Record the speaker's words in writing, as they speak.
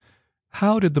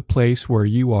How did the place where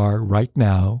you are right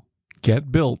now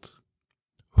get built?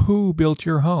 Who built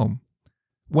your home?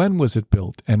 When was it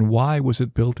built, and why was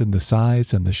it built in the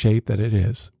size and the shape that it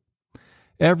is?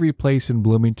 Every place in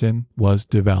Bloomington was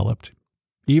developed.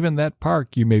 Even that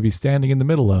park you may be standing in the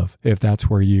middle of, if that's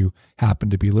where you happen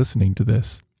to be listening to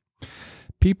this.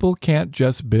 People can't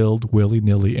just build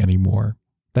willy-nilly anymore.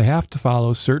 They have to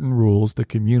follow certain rules the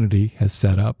community has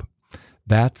set up.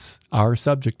 That's our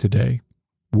subject today.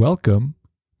 Welcome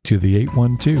to the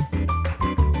 812.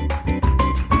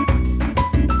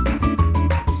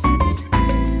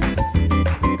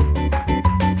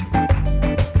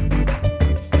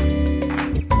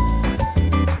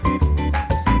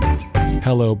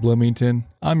 Hello, Bloomington.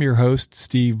 I'm your host,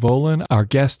 Steve Volan. Our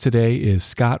guest today is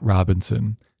Scott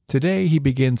Robinson. Today, he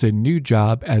begins a new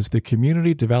job as the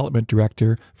Community Development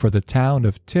Director for the town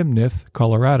of Timnath,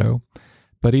 Colorado.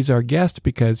 But he's our guest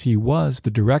because he was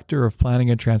the Director of Planning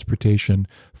and Transportation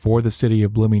for the city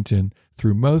of Bloomington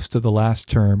through most of the last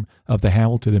term of the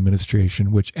Hamilton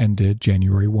administration, which ended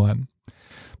January 1.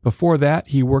 Before that,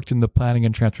 he worked in the Planning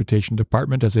and Transportation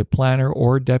Department as a planner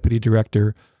or deputy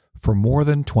director for more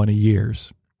than 20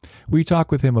 years. We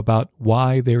talk with him about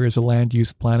why there is a land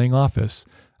use planning office,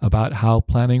 about how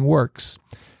planning works.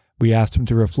 We asked him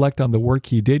to reflect on the work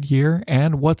he did here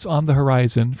and what's on the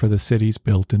horizon for the city's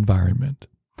built environment.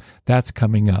 That's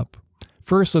coming up.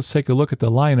 First, let's take a look at the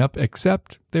lineup,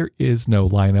 except there is no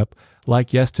lineup.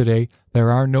 Like yesterday,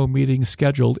 there are no meetings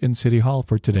scheduled in City Hall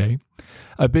for today.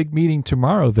 A big meeting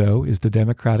tomorrow, though, is the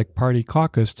Democratic Party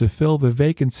caucus to fill the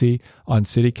vacancy on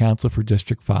City Council for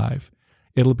District 5.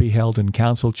 It'll be held in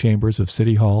council chambers of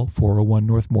City Hall, 401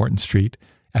 North Morton Street,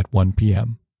 at 1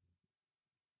 p.m.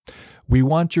 We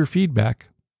want your feedback.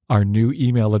 Our new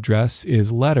email address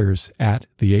is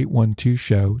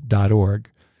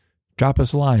letters@the812show.org. Drop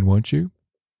us a line, won't you?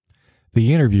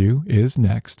 The interview is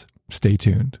next. Stay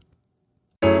tuned.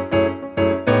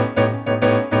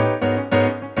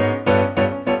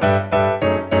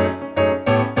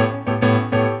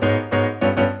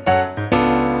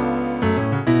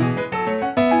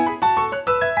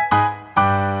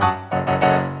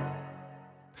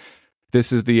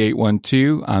 This is the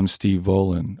 812. I'm Steve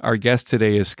Volan. Our guest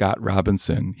today is Scott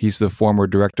Robinson. He's the former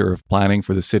Director of Planning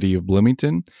for the City of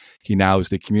Bloomington. He now is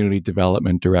the Community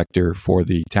Development Director for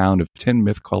the town of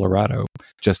Timnath, Colorado,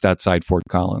 just outside Fort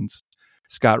Collins.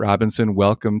 Scott Robinson,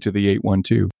 welcome to the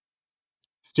 812.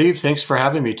 Steve, thanks for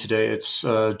having me today. It's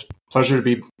a pleasure to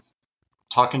be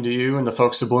talking to you and the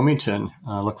folks of Bloomington.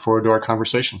 I look forward to our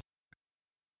conversation.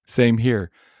 Same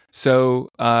here. So,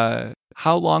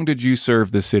 how long did you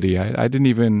serve the city?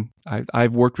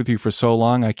 I've worked with you for so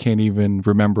long, I can't even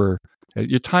remember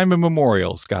your time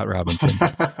immemorial, Scott Robinson.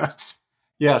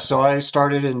 Yeah, so I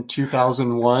started in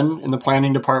 2001 in the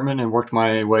planning department and worked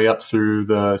my way up through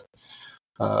the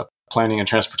planning and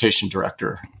transportation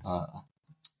director.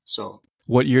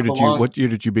 What year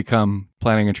did you become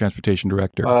planning and transportation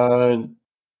director?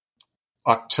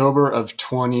 October of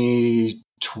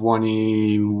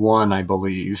 2021, I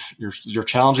believe. You're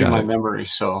challenging my memory,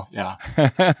 so yeah.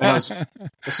 And I was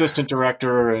assistant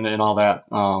director and all that.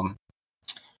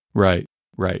 Right.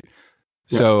 Yeah.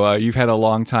 So you've had a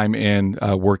long time in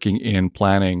working in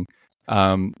planning.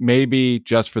 Maybe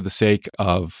just for the sake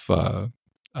of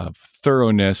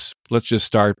thoroughness, let's just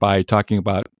start by talking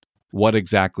about what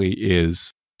exactly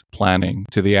is planning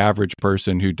to the average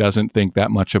person who doesn't think that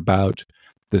much about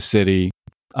the city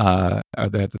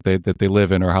that they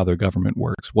live in or how their government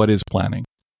works. What is planning?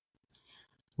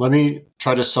 Let me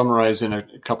try to summarize in a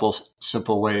couple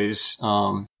simple ways.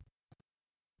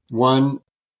 One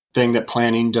thing that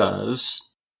planning does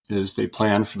is they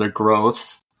plan for the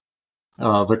growth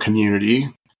of a community,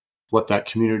 what that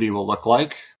community will look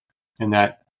like, and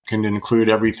that can include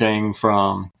everything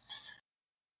from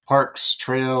parks,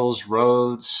 trails,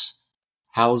 roads,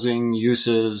 housing,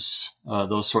 uses,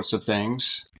 those sorts of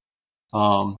things.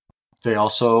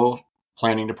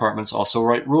 Planning departments also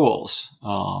write rules.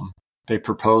 They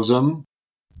propose them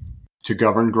to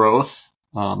govern growth,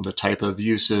 the type of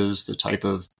uses, the type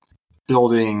of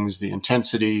buildings, the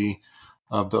intensity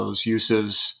of those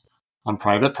uses on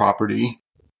private property.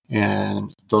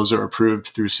 And those are approved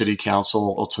through city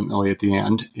council ultimately at the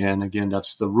end. And again,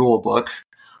 that's the rule book.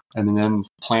 And then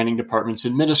planning departments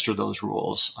administer those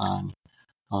rules on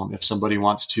if somebody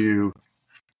wants to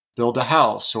build a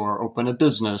house or open a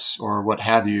business or what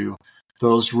have you.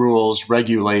 Those rules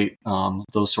regulate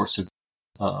those sorts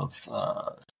of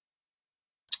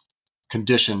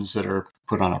conditions that are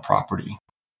put on a property.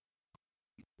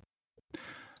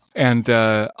 And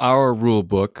our rule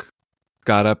book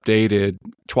got updated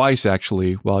twice,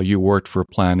 actually, while you worked for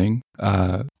planning.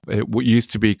 it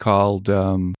used to be called,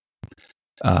 we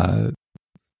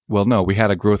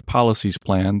had a growth policies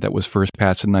plan that was first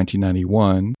passed in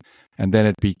 1991, and then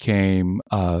it became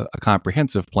a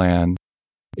comprehensive plan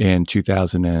in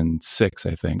 2006,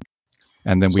 I think.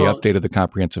 And then we updated the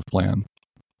comprehensive plan.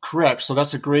 Correct. So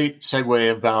that's a great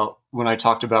segue about when I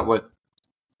talked about what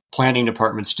planning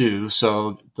departments do.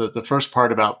 So the first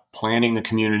part about planning the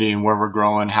community and where we're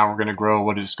growing, how we're going to grow,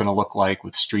 what it's going to look like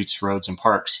with streets, roads, and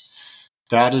parks,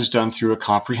 that is done through a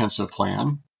comprehensive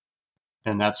plan.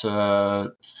 And that's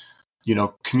a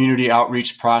community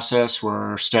outreach process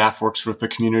where staff works with the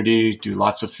community, do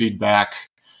lots of feedback,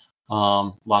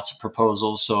 lots of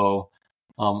proposals. So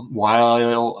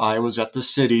while I was at the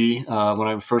city, when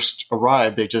I first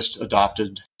arrived, they just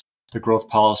adopted the Growth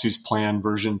Policies Plan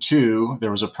version 2.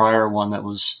 There was a prior one that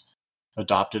was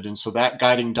adopted. And so that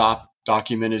guiding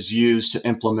document is used to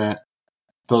implement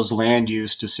those land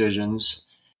use decisions.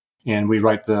 And we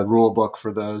write the rule book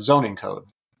for the zoning code.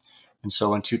 And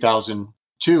so in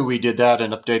 2002, we did that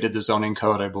and updated the zoning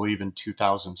code, I believe, in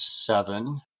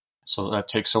 2007. So that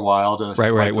takes a while to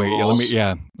write the rules.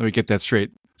 Let me get that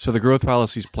straight. So the Growth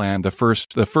Policies Plan, the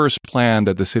first plan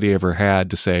that the city ever had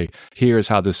to say, here's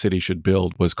how the city should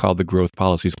build, was called the Growth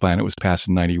Policies Plan. It was passed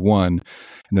in 91,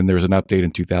 and then there was an update in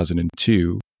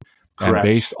 2002. Correct. And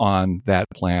based on that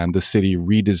plan, the city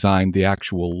redesigned the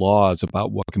actual laws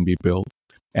about what can be built.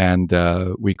 And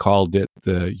we called it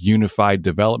the Unified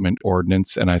Development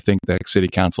Ordinance, and I think the city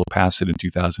council passed it in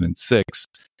 2006,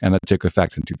 and it took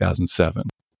effect in 2007.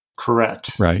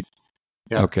 Correct. Right.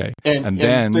 Yeah. Okay. And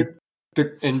then...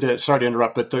 sorry to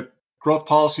interrupt, but the Growth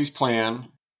Policies Plan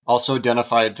also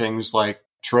identified things like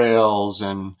trails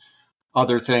and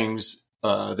other things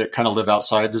that kind of live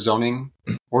outside the zoning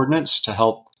ordinance to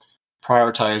help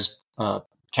prioritize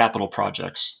capital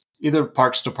projects. Either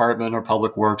Parks Department or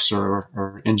Public Works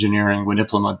or engineering would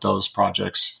implement those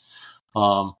projects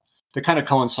that kind of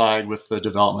coincide with the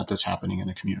development that's happening in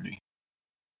the community.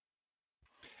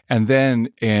 And then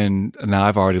now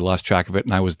I've already lost track of it,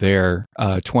 and I was there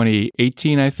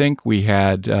 2018, I think. We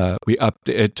had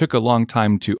it took a long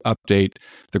time to update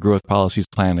the Growth Policies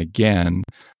Plan again,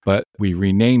 but we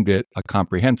renamed it a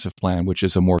comprehensive plan, which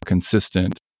is a more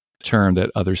consistent term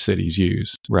that other cities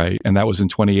use, right? And that was in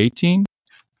 2018?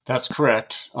 That's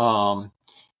correct. And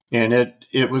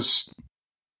it was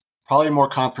probably more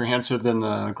comprehensive than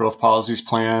the Growth Policies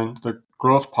Plan. The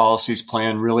Growth Policies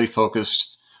Plan really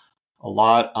focused a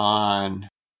lot on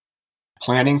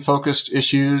planning-focused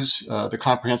issues. The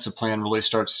comprehensive plan really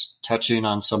starts touching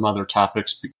on some other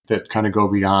topics that kind of go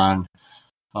beyond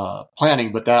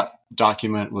planning, but that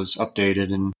document was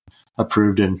updated and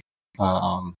approved in, as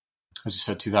I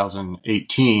said,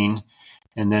 2018.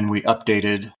 And then we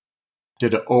did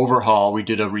an overhaul. We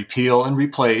did a repeal and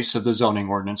replace of the zoning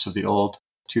ordinance of the old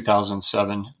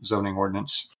 2007 zoning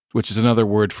ordinance. Which is another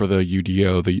word for the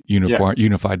UDO, the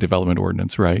Unified Development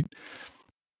Ordinance, right?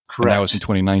 Correct. And that was in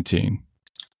 2019.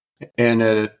 And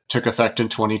it took effect in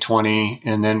 2020.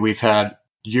 And then we've had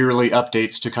yearly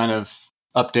updates to kind of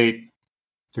update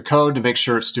the code to make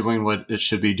sure it's doing what it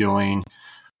should be doing.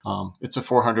 It's a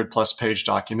 400-plus page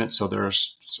document, so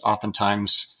there's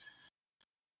oftentimes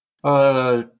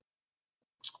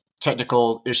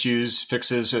technical issues,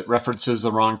 fixes, it references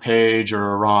the wrong page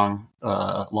or a wrong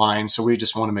line. So we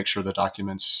just want to make sure the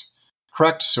document's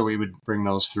correct. So we would bring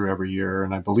those through every year.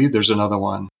 And I believe there's another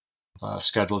one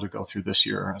scheduled to go through this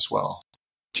year as well.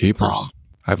 Jeepers.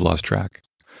 I've lost track.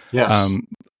 Yes.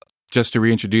 Just to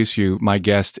reintroduce you, my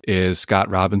guest is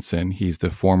Scott Robinson. He's the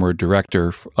former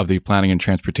director of the Planning and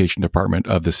Transportation Department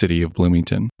of the City of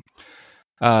Bloomington.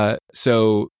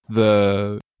 So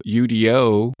the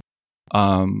UDO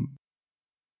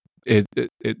it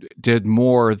did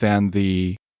more than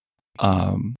the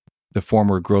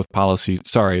former growth policy.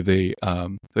 Sorry, the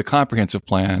comprehensive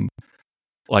plan,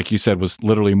 like you said, was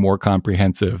literally more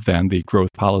comprehensive than the growth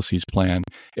policies plan.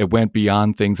 It went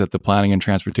beyond things that the Planning and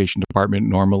Transportation Department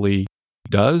normally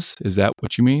does. Is that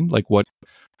what you mean? Like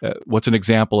what's an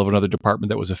example of another department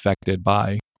that was affected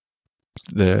by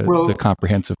the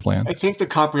comprehensive plan? I think the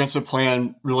comprehensive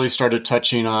plan really started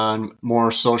touching on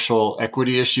more social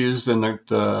equity issues than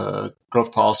the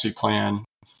growth policy plan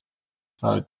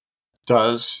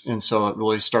does. And so it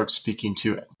really starts speaking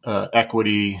to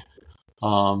equity,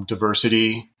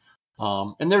 diversity.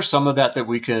 And there's some of that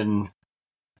we can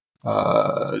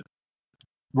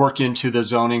work into the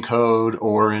zoning code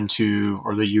or the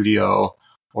UDO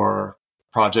or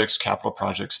capital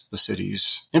projects the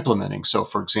city's implementing. So,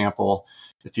 for example,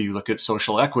 if you look at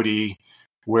social equity,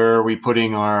 where are we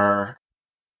putting our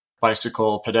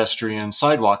bicycle, pedestrian,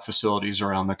 sidewalk facilities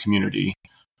around the community?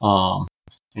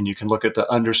 and you can look at the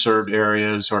underserved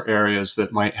areas or areas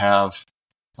that might have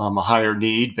a higher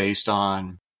need based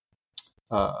on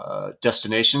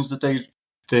destinations that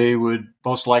they would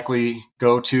most likely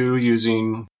go to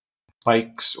using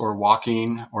bikes or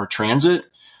walking or transit,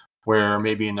 where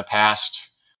maybe in the past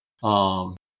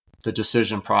the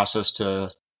decision process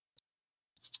to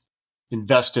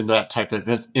invest in that type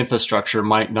of infrastructure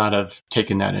might not have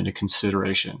taken that into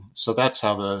consideration. So that's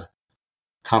how the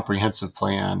comprehensive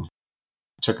plan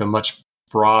took a much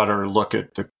broader look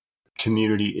at the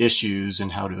community issues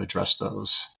and how to address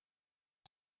those.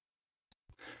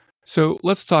 So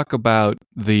let's talk about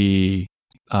the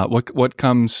what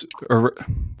comes, or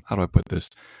how do I put this?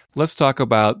 Let's talk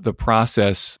about the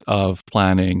process of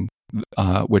planning,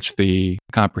 which the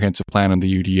comprehensive plan and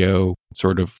the UDO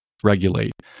sort of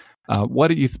regulate.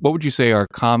 What would you say are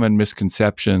common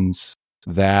misconceptions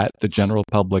that the general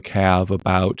public have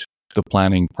about the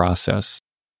planning process?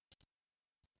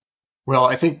 Well,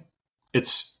 I think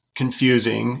it's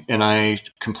confusing, and I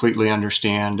completely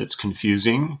understand it's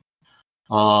confusing.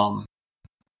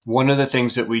 One of the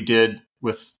things that we did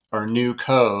with our new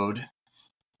code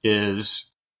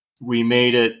is we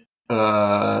made it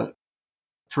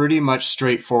pretty much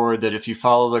straightforward that if you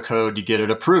follow the code, you get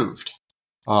it approved.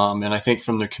 And I think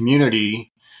from the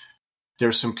community,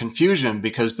 there's some confusion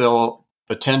because they'll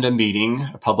attend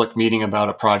a public meeting about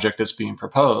a project that's being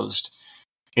proposed,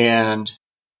 and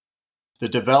the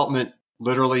development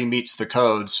literally meets the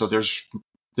code. So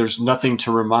there's nothing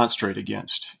to remonstrate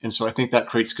against. And so I think that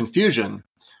creates confusion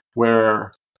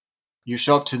where you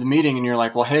show up to the meeting and you're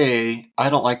like, well, hey,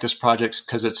 I don't like this project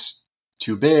because it's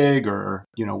too big, or,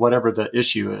 whatever the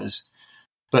issue is.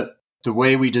 But the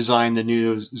way we designed the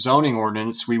new zoning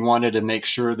ordinance, we wanted to make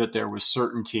sure that there was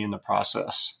certainty in the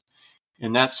process.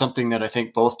 And that's something that I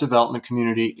think both development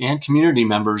community and community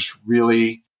members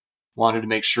really wanted to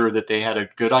make sure that they had a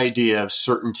good idea of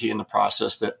certainty in the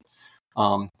process, that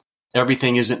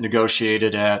everything isn't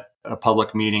negotiated at a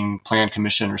public meeting, plan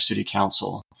commission, or city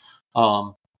council.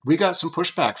 We got some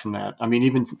pushback from that. I mean,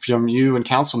 even from you and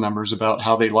council members about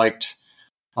how they liked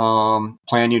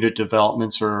plan unit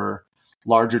developments or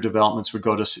larger developments would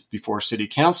go to before city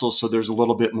council. So there's a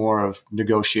little bit more of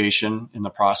negotiation in the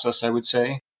process, I would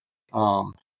say.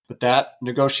 But that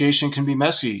negotiation can be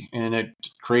messy, and it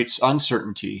creates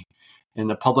uncertainty, and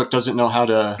the public doesn't know how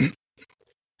to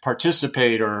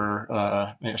participate, or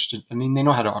they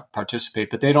know how to participate,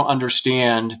 but they don't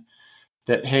understand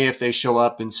that, hey, if they show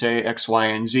up and say X, Y,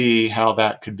 and Z, how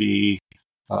that could be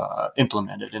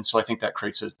implemented. And so I think that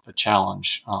creates a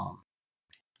challenge.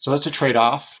 So that's a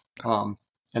trade-off.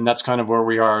 And that's kind of where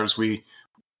we are.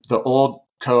 The old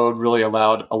code really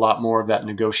allowed a lot more of that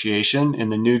negotiation,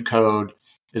 and the new code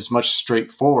is much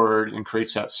straightforward and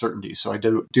creates that certainty. So I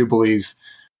do believe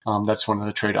that's one of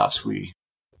the trade-offs we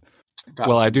got.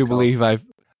 Well, I do believe I've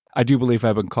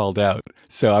been called out.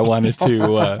 So I wanted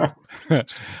to,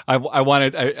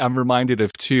 I'm reminded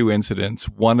of two incidents.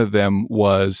 One of them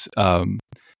was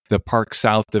the Park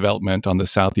South development on the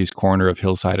southeast corner of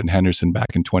Hillside and Henderson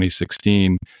back in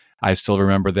 2016. I still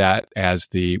remember that as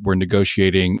we're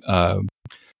negotiating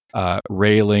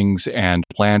railings and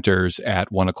planters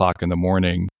at 1:00 in the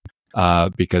morning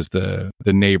because the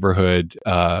neighborhood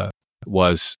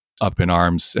was up in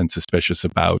arms and suspicious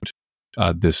about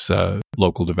this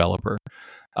local developer,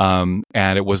 and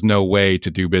it was no way to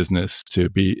do business to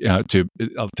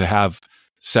have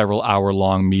several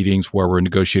hour-long meetings where we're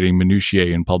negotiating minutiae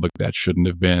in public that shouldn't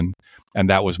have been. And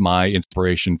that was my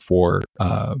inspiration for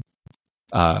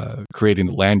creating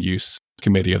the land use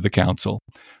committee of the council.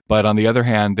 But on the other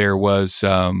hand, there was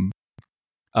the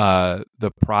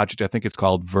project, I think it's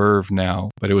called Verve now,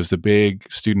 but it was the big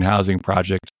student housing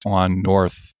project on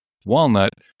North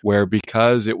Walnut, where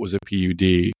because it was a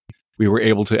PUD, we were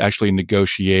able to actually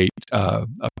negotiate a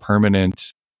permanent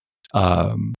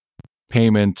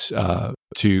payment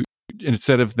to,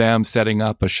 instead of them setting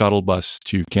up a shuttle bus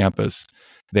to campus,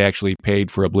 they actually paid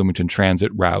for a Bloomington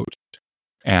Transit route.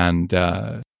 And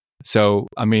so,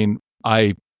 I mean,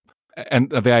 and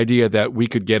the idea that we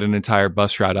could get an entire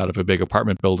bus route out of a big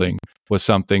apartment building was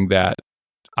something that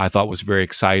I thought was a very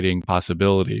exciting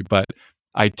possibility. But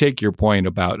I take your point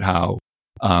about how,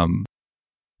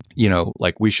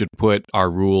 like we should put our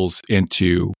rules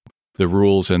into the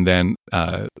rules and then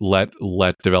let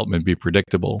development be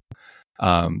predictable.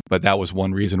 But that was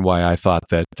one reason why I thought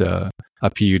that a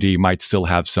PUD might still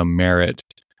have some merit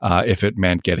if it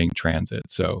meant getting transit.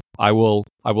 So I will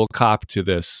cop to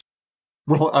this.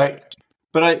 Well,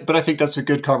 but I think that's a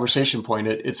good conversation point.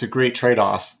 It's a great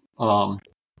trade-off.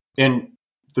 And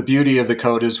the beauty of the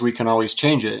code is we can always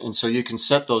change it. And so you can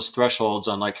set those thresholds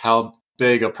on like how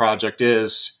big a project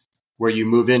is, where you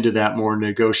move into that more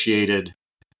negotiated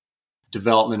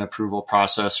development approval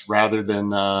process rather than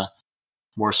the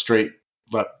more straight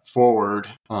but forward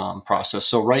process.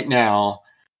 So right now,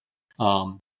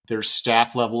 there's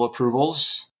staff level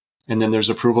approvals, and then there's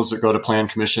approvals that go to Plan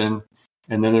Commission,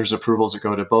 and then there's approvals that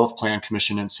go to both Plan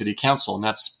Commission and City Council, and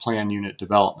that's plan unit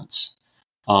developments.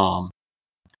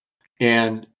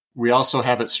 And we also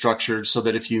have it structured so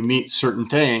that if you meet certain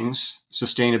things,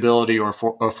 sustainability or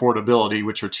affordability,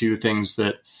 which are two things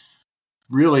that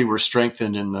really were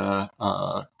strengthened in the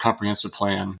comprehensive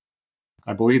plan.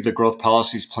 I believe the growth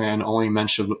policies plan only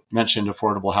mentioned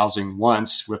affordable housing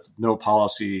once with no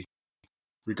policy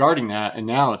regarding that. And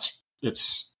now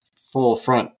it's full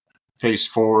front face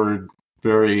forward,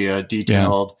 very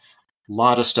detailed, a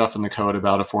lot of stuff in the code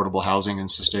about affordable housing and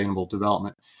sustainable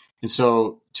development. And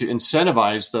so to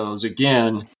incentivize those,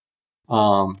 again,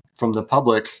 from the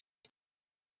public,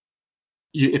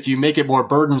 if you make it more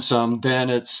burdensome, then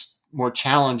it's more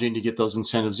challenging to get those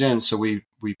incentives in. So we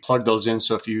plug those in.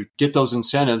 So if you get those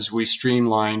incentives, we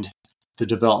streamlined the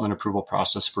development approval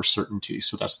process for certainty.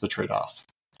 So that's the trade-off.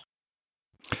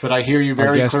 But I hear you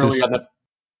very clearly on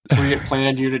the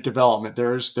planned unit development.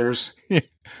 There's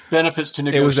benefits to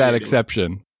negotiating. It was that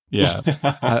exception. Yeah.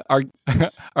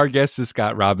 Our guest is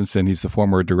Scott Robinson. He's the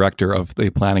former director of the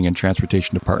Planning and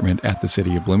Transportation Department at the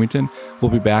City of Bloomington.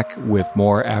 We'll be back with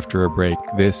more after a break.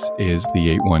 This is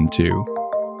the 812.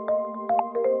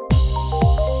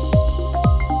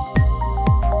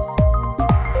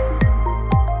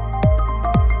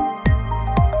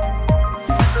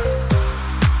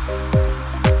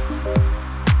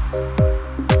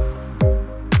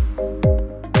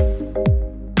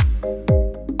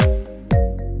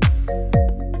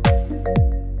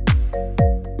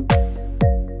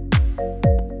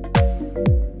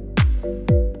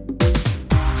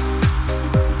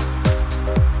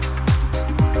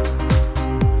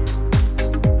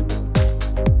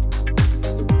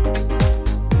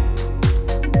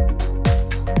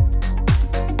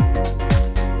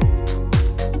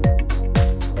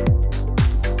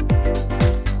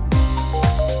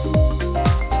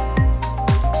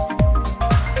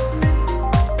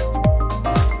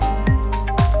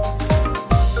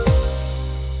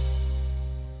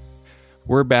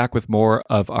 We're back with more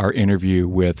of our interview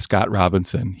with Scott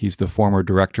Robinson. He's the former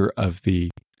director of the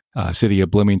City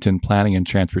of Bloomington Planning and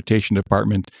Transportation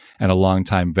Department and a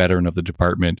longtime veteran of the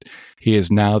department. He is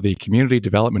now the Community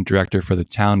Development Director for the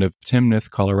town of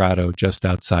Timnath, Colorado, just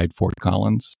outside Fort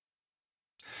Collins.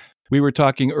 We were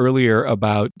talking earlier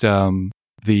about the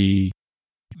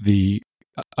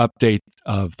update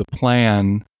of the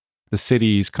plan, the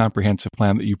city's comprehensive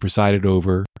plan that you presided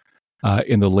over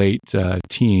in the late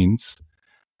teens.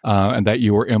 And that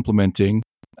you were implementing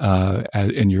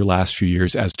in your last few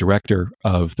years as director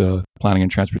of the Planning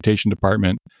and Transportation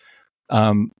Department.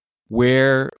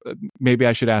 Where, maybe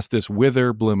I should ask this,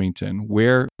 whither Bloomington?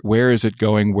 Where is it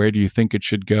going? Where do you think it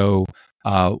should go?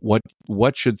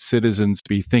 What should citizens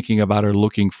be thinking about or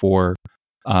looking for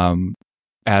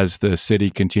as the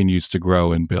city continues to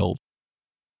grow and build?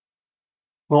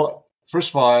 Well,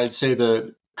 first of all, I'd say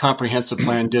the comprehensive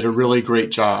plan did a really great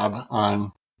job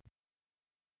on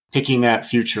picking that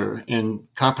future. And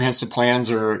comprehensive plans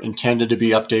are intended to be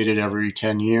updated every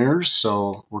 10 years.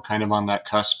 So we're kind of on that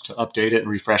cusp to update it and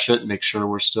refresh it and make sure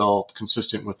we're still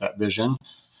consistent with that vision.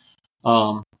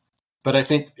 But I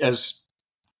think as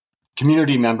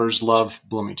community members love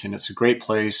Bloomington, it's a great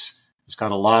place. It's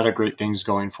got a lot of great things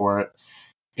going for it.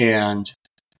 And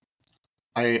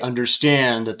I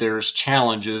understand that there's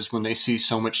challenges when they see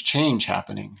so much change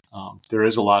happening. There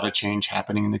is a lot of change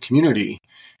happening in the community.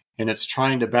 And it's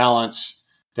trying to balance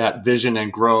that vision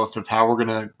and growth of how we're going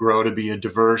to grow to be a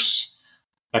diverse,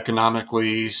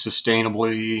 economically,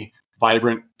 sustainably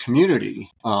vibrant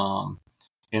community. And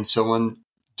so when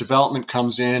development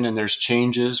comes in and there's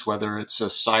changes, whether it's a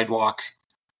sidewalk,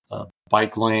 a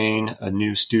bike lane, a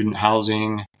new student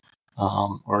housing,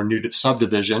 or a new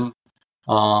subdivision,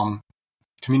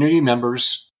 community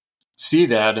members see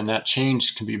that, and that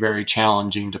change can be very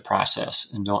challenging to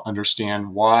process and don't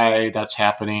understand why that's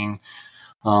happening.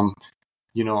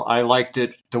 I liked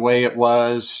it the way it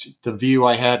was. The view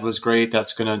I had was great.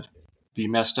 That's going to be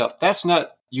messed up. That's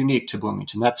not unique to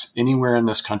Bloomington. That's anywhere in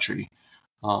this country.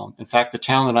 In fact, the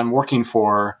town that I'm working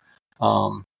for,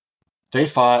 they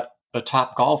fought a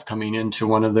Topgolf coming into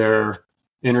one of their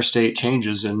interstate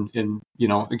changes and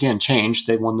again, change.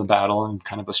 They won the battle in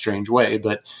kind of a strange way,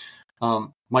 but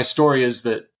my story is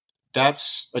that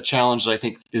that's a challenge that I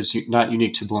think is not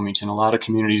unique to Bloomington. A lot of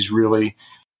communities really,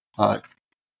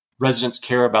 residents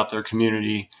care about their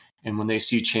community. And when they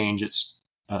see change, it's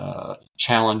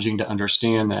challenging to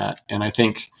understand that. And I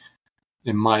think,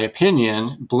 in my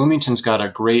opinion, Bloomington's got a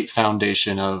great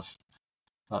foundation of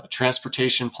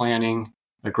transportation planning,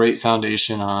 a great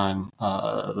foundation on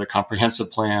the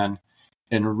comprehensive plan,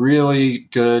 and really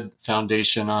good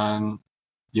foundation on,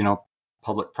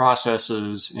 public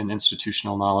processes and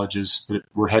institutional knowledges that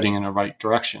we're heading in the right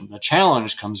direction. The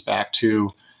challenge comes back to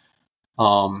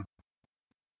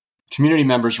community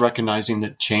members recognizing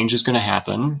that change is going to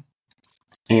happen,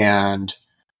 and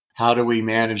how do we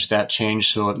manage that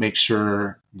change so it makes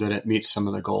sure that it meets some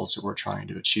of the goals that we're trying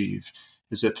to achieve?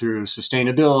 Is it through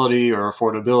sustainability or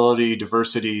affordability,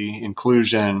 diversity,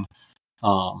 inclusion?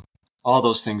 All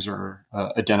those things are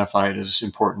identified as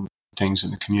important things in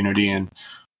the community. And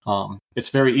it's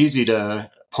very easy to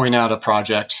point out a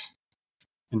project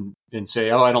and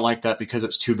say, oh, I don't like that because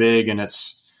it's too big and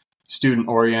it's student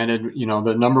oriented.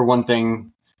 The number one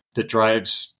thing that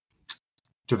drives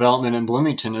development in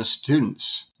Bloomington is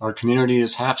students. Our community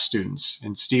is half students.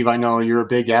 And Steve, I know you're a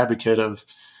big advocate of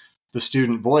the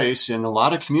student voice, and a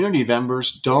lot of community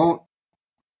members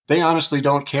they honestly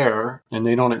don't care, and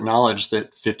they don't acknowledge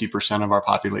that 50% of our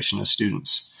population is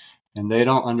students. And they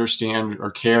don't understand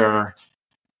or care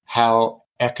how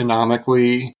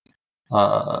economically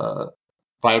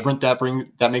vibrant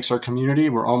that makes our community.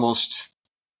 We're almost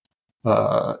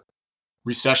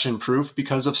recession proof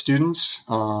because of students.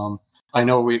 I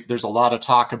know there's a lot of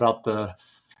talk about the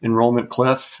enrollment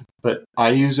cliff, but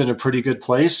IU's in a pretty good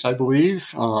place, I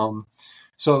believe.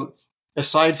 So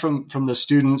aside from the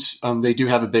students, they do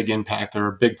have a big impact. They're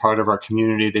a big part of our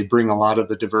community. They bring a lot of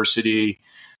the diversity,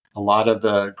 a lot of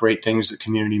the great things that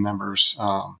community members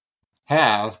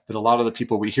have, but a lot of the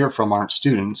people we hear from aren't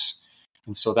students.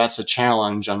 And so that's a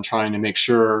challenge on trying to make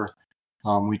sure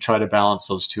we try to balance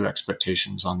those two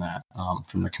expectations on that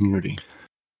from the community.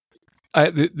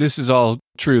 This is all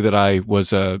true that I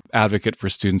was an advocate for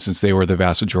students since they were the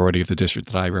vast majority of the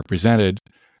district that I represented.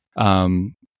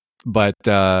 But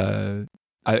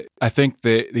I think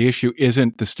the issue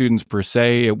isn't the students per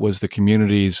se. It was the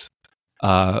community's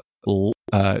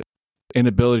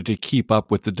inability to keep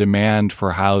up with the demand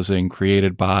for housing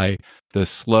created by the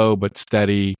slow but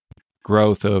steady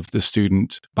growth of the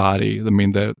student body. I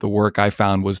mean, the work I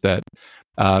found was that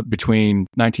between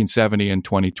 1970 and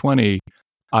 2020,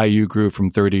 IU grew from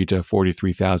 30 to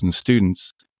 43,000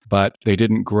 students, but they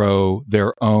didn't grow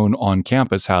their own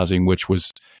on-campus housing, which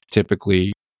was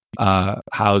typically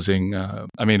housing.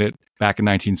 Back in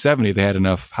 1970, they had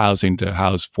enough housing to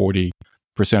house 40%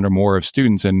 or more of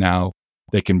students, and now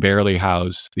they can barely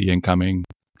house the incoming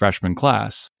freshman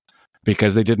class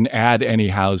because they didn't add any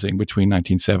housing between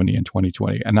 1970 and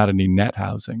 2020, and not any net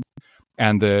housing.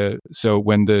 And so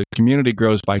when the community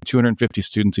grows by 250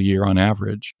 students a year on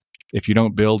average, if you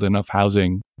don't build enough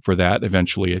housing for that,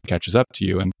 eventually it catches up to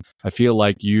you. And I feel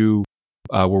like you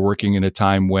were working in a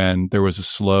time when there was a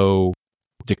slow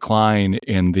decline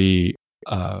in the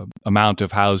amount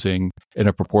of housing in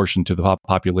a proportion to the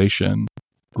population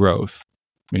growth.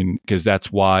 I mean, because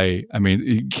that's why,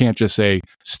 you can't just say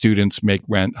students make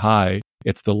rent high.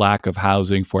 It's the lack of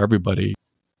housing for everybody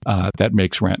that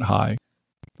makes rent high.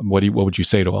 What would you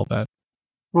say to all that?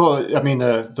 Well,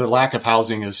 the lack of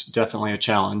housing is definitely a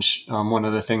challenge. One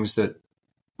of the things that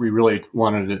we really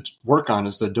wanted to work on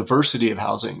is the diversity of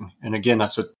housing. And again,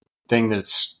 that's a thing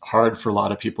that's hard for a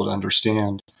lot of people to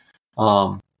understand.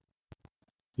 You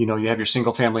have your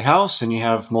single family house and you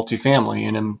have multifamily.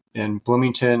 And in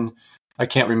Bloomington, I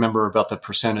can't remember about the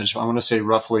percentage. I want to say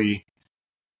roughly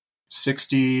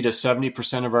 60 to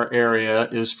 70% of our area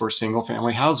is for single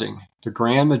family housing. The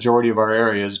grand majority of our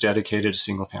area is dedicated to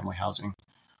single family housing.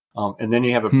 And then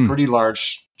you have a pretty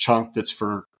large chunk that's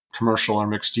for commercial or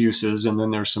mixed uses, and then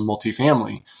there's some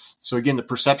multifamily. So again, the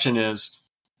perception is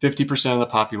 50% of the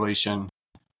population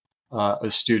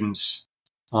is students.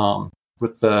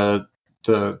 With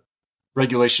the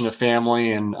regulation of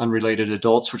family and unrelated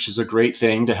adults, which is a great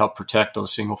thing to help protect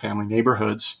those single family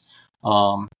neighborhoods,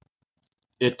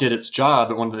 it did its job.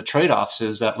 But one of the trade-offs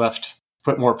is that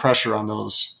put more pressure on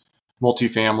those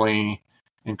multifamily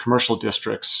and commercial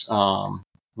districts,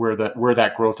 where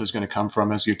that growth is going to come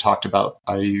from, as you talked about,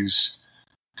 IU's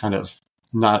kind of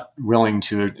not willing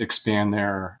to expand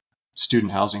their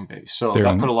student housing base. So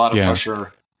that put a lot of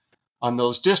pressure on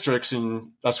those districts,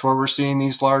 and that's where we're seeing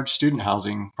these large student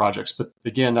housing projects. But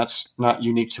again, that's not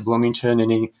unique to Bloomington,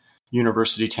 any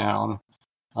university town.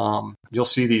 You'll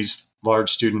see these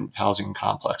large student housing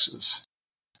complexes.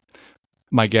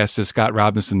 My guest is Scott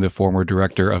Robinson, the former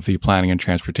director of the Planning and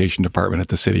Transportation Department at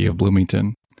the City of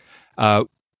Bloomington.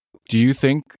 do you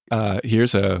think,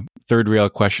 here's a third rail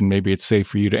question, maybe it's safe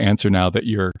for you to answer now that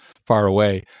you're far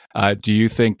away. Do you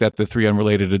think that the 3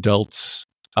 unrelated adults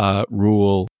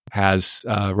rule has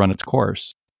run its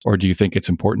course? Or do you think it's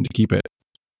important to keep it?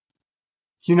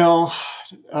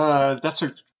 That's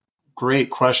a great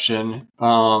question.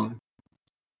 I'm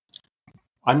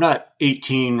not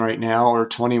 18 right now or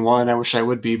 21. I wish I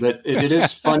would be, but it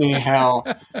is funny how,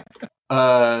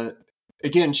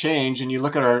 again, change, and you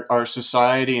look at our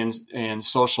society and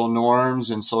social norms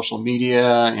and social media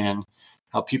and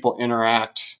how people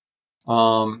interact.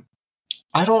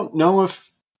 I don't know if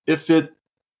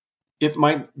it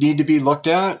might need to be looked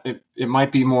at. It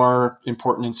might be more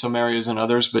important in some areas than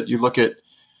others, but you look at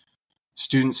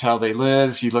students, how they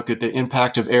live, you look at the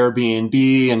impact of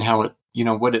Airbnb and how it,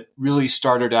 what it really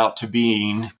started out to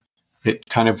being. It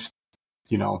kind of,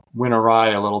 went awry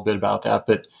a little bit about that.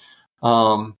 But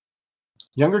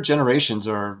younger generations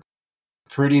are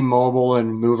pretty mobile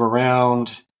and move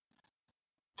around.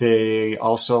 They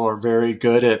also are very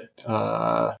good at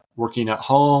working at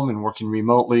home and working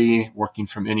remotely, working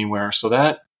from anywhere. So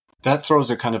that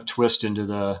throws a kind of twist into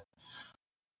the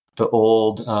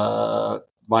old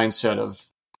mindset of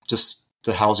just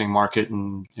the housing market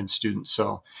and students.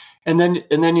 So, and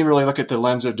then you really look at the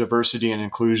lens of diversity and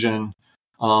inclusion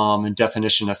and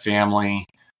definition of family.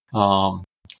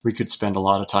 We could spend a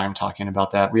lot of time talking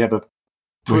about that. We have a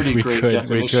pretty great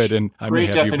definition.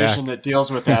 Great definition that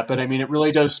deals with that. But I mean, it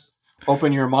really does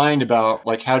open your mind about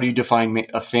like, how do you define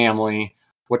a family?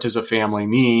 What does a family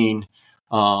mean?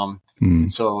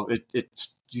 And so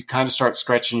it's you kind of start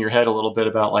scratching your head a little bit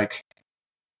about like,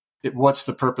 what's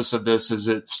the purpose of this? Is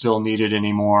it still needed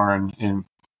anymore? And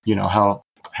how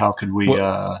could we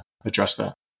address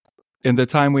that? In the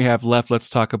time we have left, let's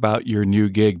talk about your new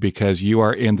gig, because you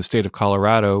are in the state of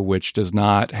Colorado, which does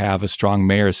not have a strong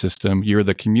mayor system. You're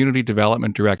the community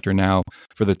development director now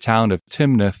for the town of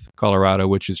Timnath, Colorado,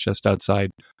 which is just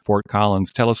outside Fort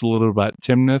Collins. Tell us a little about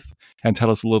Timnath, and tell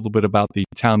us a little bit about the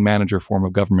town manager form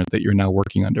of government that you're now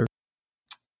working under.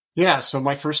 Yeah, so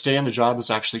my first day on the job is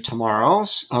actually tomorrow.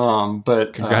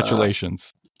 But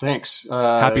congratulations. Thanks.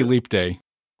 Happy Leap Day.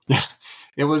 Yeah.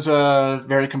 It was a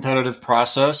very competitive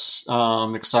process.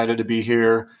 Excited to be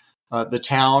here. The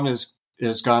town has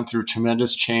gone through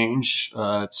tremendous change.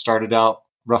 It started out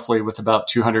roughly with about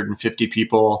 250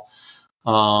 people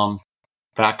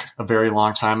back a very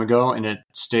long time ago, and it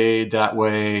stayed that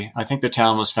way. I think the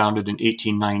town was founded in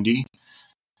 1890.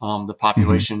 The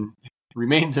population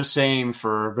remained the same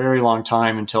for a very long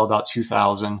time until about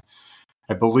 2000.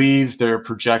 I believe their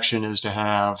projection is to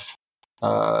have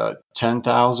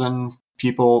 10,000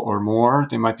 people or more.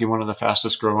 They might be one of the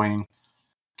fastest growing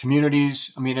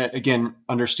communities. I mean, again,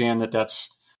 understand that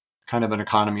that's kind of an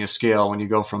economy of scale. When you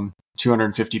go from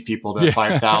 250 people to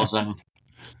 5,000,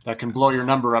 that can blow your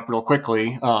number up real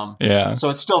quickly. So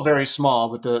it's still very small,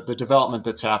 but the development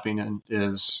that's happening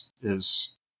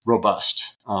is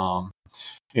robust.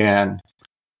 And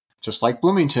just like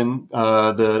Bloomington,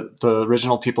 the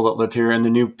original people that live here and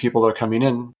the new people that are coming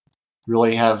in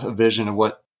really have a vision of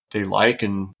what they like,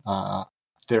 and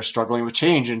they're struggling with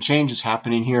change, and change is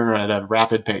happening here at a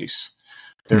rapid pace.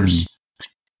 There's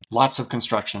lots of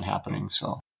construction happening.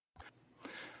 So,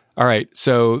 all right.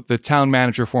 So the town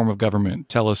manager form of government.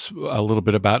 Tell us a little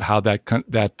bit about how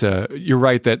that. You're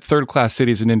right that third-class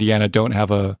cities in Indiana don't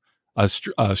have a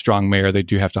strong mayor. They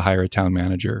do have to hire a town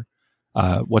manager.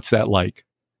 What's that like?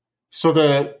 So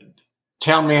the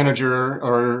town manager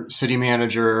or city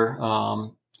manager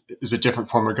is a different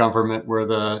form of government where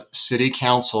the city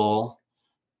council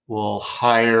will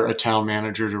hire a town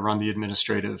manager to run the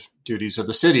administrative duties of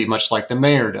the city, much like the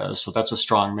mayor does. So that's a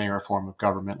strong mayor form of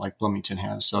government like Bloomington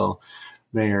has. So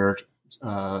Mayor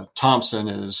Thompson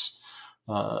is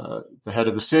the head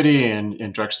of the city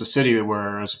and directs the city,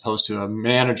 where as opposed to a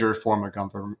manager form of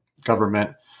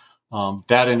government,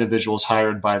 that individual is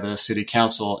hired by the city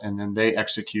council, and then they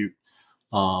execute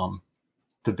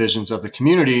the visions of the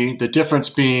community. The difference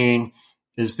being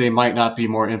is they might not be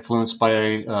more influenced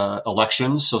by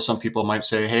elections. So some people might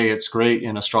say, hey, it's great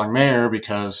in a strong mayor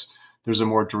because there's a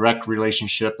more direct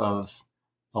relationship of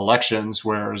elections.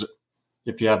 Whereas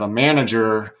if you have a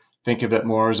manager, think of it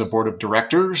more as a board of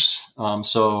directors.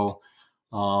 The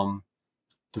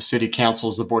city council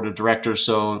is the board of directors.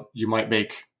 So you might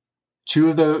make two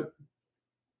of the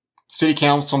city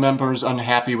council members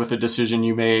unhappy with the decision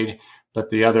you made, but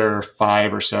the other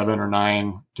 5 or 7 or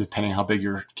 9, depending how big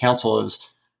your council is,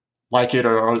 like it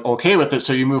or are okay with it.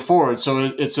 So you move forward. So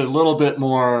it's a little bit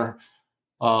more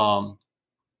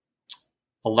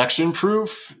election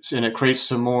proof, and it creates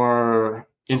some more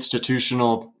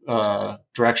institutional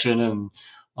direction. And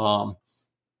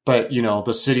But,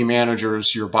 the city manager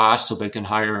is your boss, so they can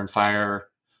hire and fire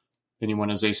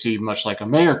anyone as they see, much like a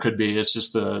mayor could be. It's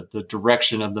just the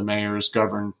direction of the mayor is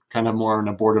governed kind of more in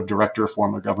a board of director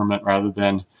form of government rather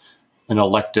than an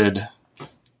elected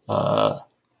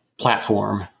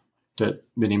platform that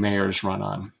many mayors run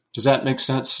on. Does that make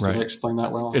sense? Right. Did I explain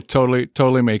that well? It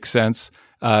totally makes sense.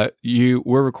 We're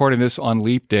recording this on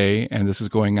Leap Day, and this is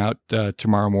going out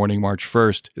tomorrow morning, March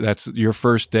 1st. That's your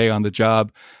first day on the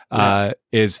job. Yeah.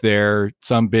 Is there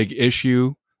some big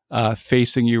issue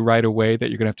facing you right away that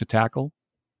you're going to have to tackle?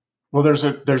 Well,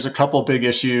 there's a couple big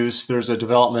issues. There's a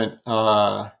development.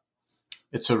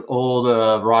 It's an old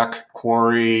rock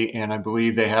quarry, and I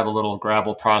believe they have a little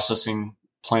gravel processing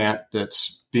plant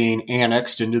that's being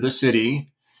annexed into the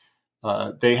city.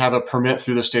 They have a permit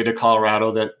through the state of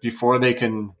Colorado that before they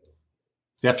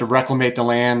have to reclamate the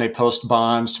land. They post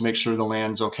bonds to make sure the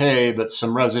land's okay. But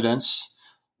some residents,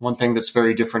 one thing that's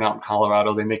very different out in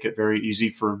Colorado, they make it very easy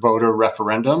for voter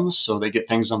referendums. So they get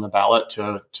things on the ballot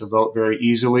to vote very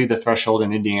easily. The threshold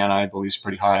in Indiana, I believe, is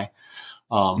pretty high.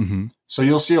 So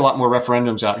you'll see a lot more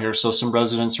referendums out here. So some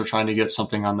residents are trying to get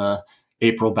something on the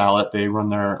April ballot. They run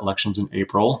their elections in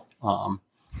April,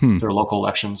 their local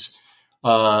elections,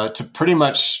 to pretty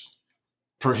much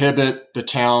prohibit the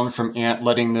town from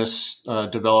letting this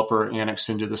developer annex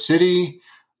into the city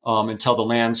until the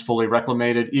land's fully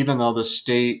reclamated, even though the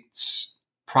state's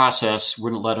process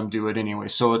wouldn't let them do it anyway.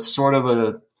 So it's sort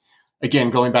of again,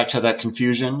 going back to that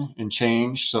confusion and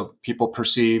change. So people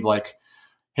perceive like,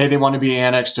 hey, they want to be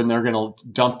annexed and they're going to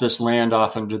dump this land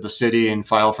off into the city and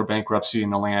file for bankruptcy,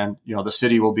 and the land, the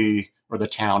city will be, or the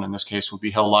town in this case, will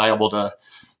be held liable to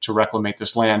reclamate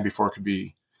this land before it could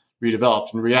be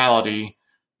redeveloped. In reality,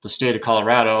 the state of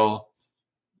Colorado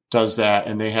does that,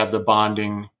 and they have the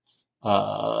bonding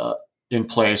in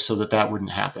place so that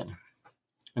wouldn't happen.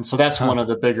 And so that's one of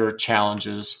the bigger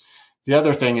challenges. The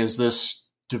other thing is this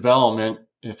development,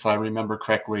 if I remember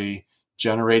correctly,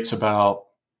 generates about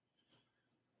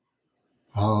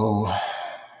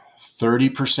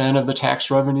 30% of the tax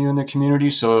revenue in the community.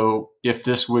 So if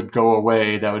this would go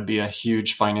away, that would be a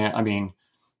huge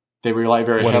they rely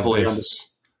very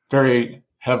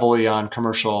heavily on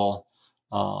commercial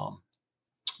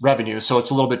revenue. So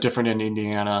it's a little bit different in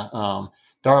Indiana.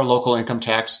 There are local income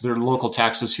tax. There are local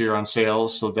taxes here on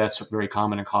sales. So that's very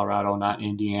common in Colorado, not in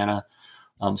Indiana.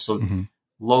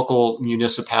 Local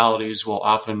municipalities will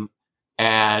often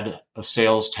add a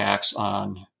sales tax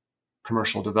on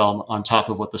commercial development on top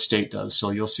of what the state does.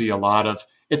 So you'll see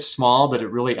it's small, but it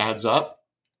really adds up.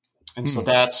 And so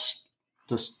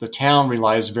the town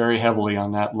relies very heavily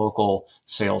on that local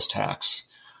sales tax,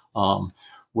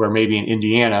 where maybe in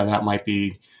Indiana, that might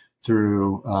be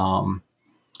through an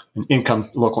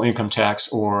local income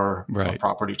tax or a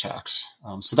property tax.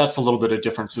 So that's a little bit of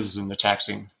differences in the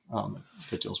taxing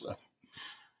that deals with.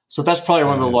 So that's probably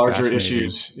one of the larger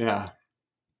issues. Yeah.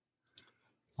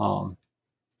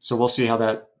 So we'll see how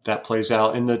that plays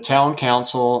out. And the town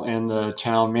council and the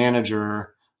town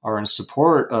manager are in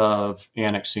support of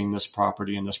annexing this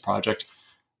property and this project,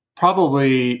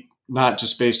 probably not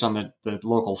just based on the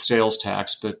local sales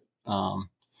tax, but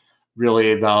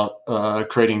really about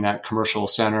creating that commercial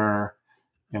center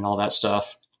and all that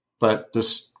stuff. But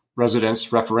this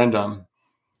residents referendum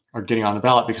are getting on the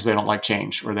ballot because they don't like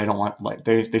change, or they don't want,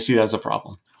 they see that as a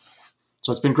problem.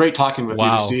 So it's been great talking with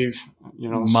you, Steve.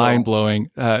 Mind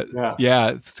blowing.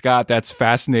 Yeah, Scott, that's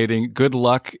fascinating. Good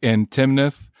luck in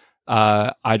Timnath.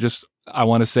 I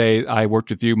want to say I worked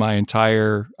with you my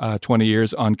entire 20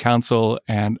 years on council,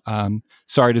 and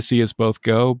sorry to see us both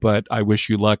go, but I wish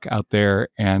you luck out there,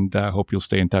 and hope you'll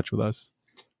stay in touch with us.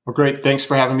 Well, great. Thanks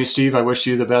for having me, Steve. I wish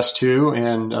you the best too.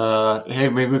 And hey,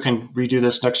 maybe we can redo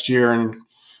this next year, and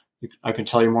I can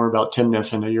tell you more about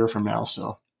Timnath in a year from now.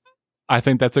 So I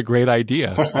think that's a great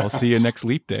idea. I'll see you next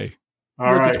Leap Day.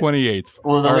 All right. The 28th.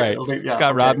 All right.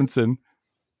 Scott Robinson.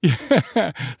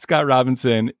 Scott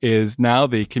Robinson is now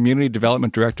the Community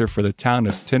Development Director for the town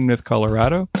of Timnath,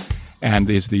 Colorado, and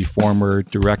is the former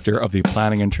Director of the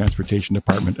Planning and Transportation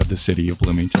Department of the City of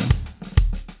Bloomington.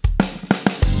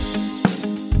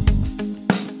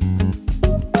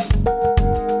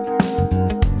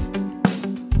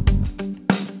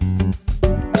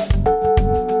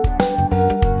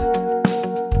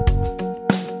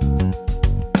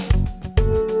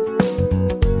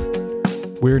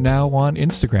 We're now on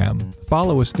Instagram.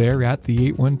 Follow us there at The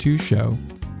 812 Show.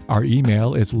 Our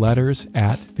email is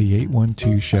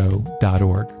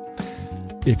letters@the812show.org.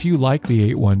 If you like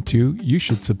The 812, you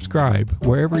should subscribe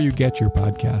wherever you get your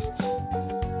podcasts.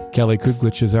 Kelly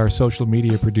Kuglich is our social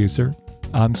media producer.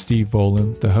 I'm Steve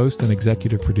Volan, the host and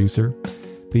executive producer.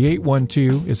 The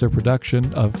 812 is a production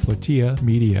of Platea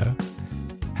Media.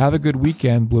 Have a good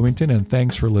weekend, Bloomington, and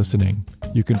thanks for listening.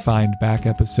 You can find back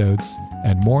episodes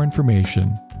and more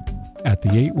information at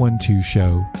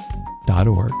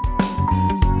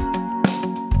the812show.org.